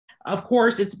Of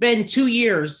course, it's been 2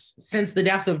 years since the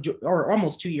death of, or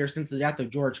almost 2 years since the death of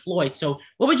George Floyd. So,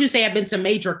 what would you say have been some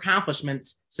major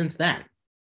accomplishments since then?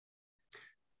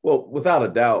 Well, without a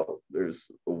doubt,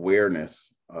 there's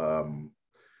awareness of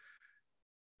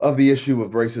the issue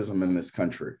of racism in this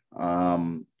country.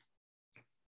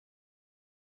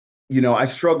 I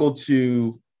struggle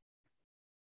to,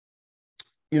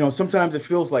 sometimes it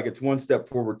feels like it's one step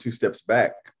forward, two steps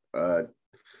back,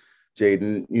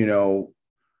 Jaden.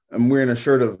 I'm wearing a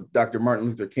shirt of Dr. Martin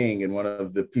Luther King, and one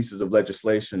of the pieces of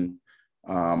legislation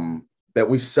that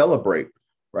we celebrate,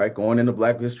 right, going into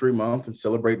Black History Month and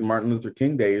celebrating Martin Luther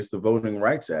King Day, is the Voting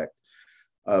Rights Act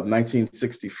of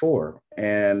 1964.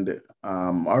 And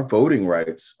our voting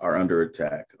rights are under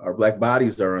attack. Our Black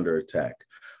bodies are under attack.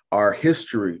 Our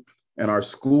history and our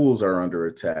schools are under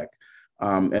attack.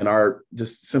 And our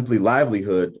just simply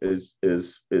livelihood is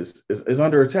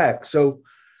under attack. So,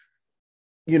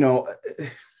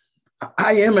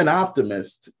 I am an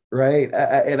optimist, right?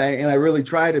 And I really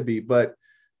try to be, but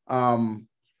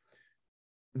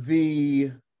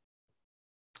the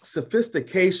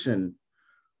sophistication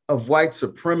of white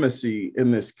supremacy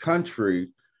in this country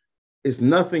is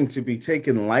nothing to be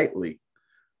taken lightly.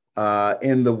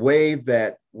 In the way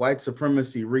that white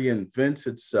supremacy reinvents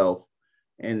itself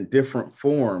in different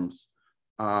forms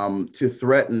to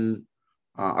threaten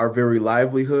our very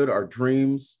livelihood, our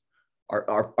dreams,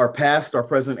 our past, our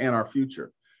present, and our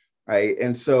future, right?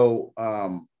 And so,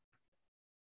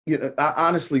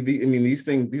 honestly,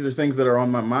 these are things that are on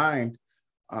my mind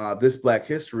this Black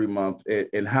History Month,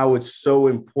 and how it's so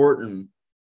important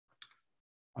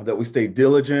that we stay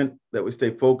diligent, that we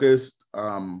stay focused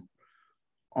on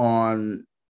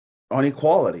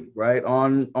equality, right?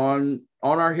 On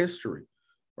our history,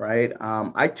 right?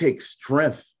 I take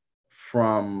strength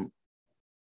from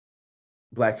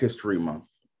Black History Month.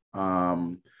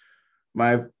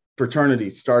 My fraternity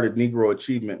started Negro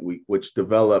Achievement Week, which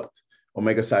developed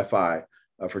Omega Psi Phi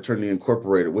Fraternity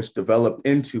Incorporated, which developed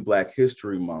into Black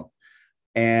History Month.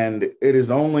 And it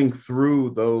is only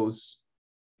through those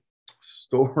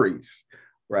stories,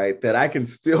 right, that I can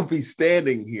still be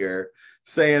standing here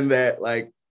saying that,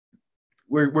 like,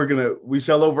 we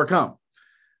shall overcome,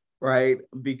 right?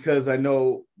 Because I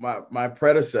know my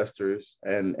predecessors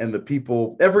and the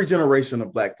people, every generation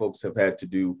of Black folks have had to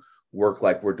do work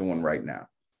like we're doing right now,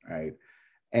 right?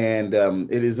 And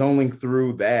it is only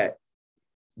through that,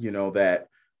 that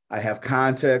I have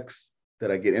context,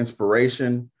 that I get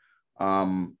inspiration,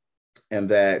 and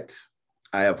that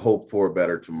I have hope for a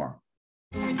better tomorrow.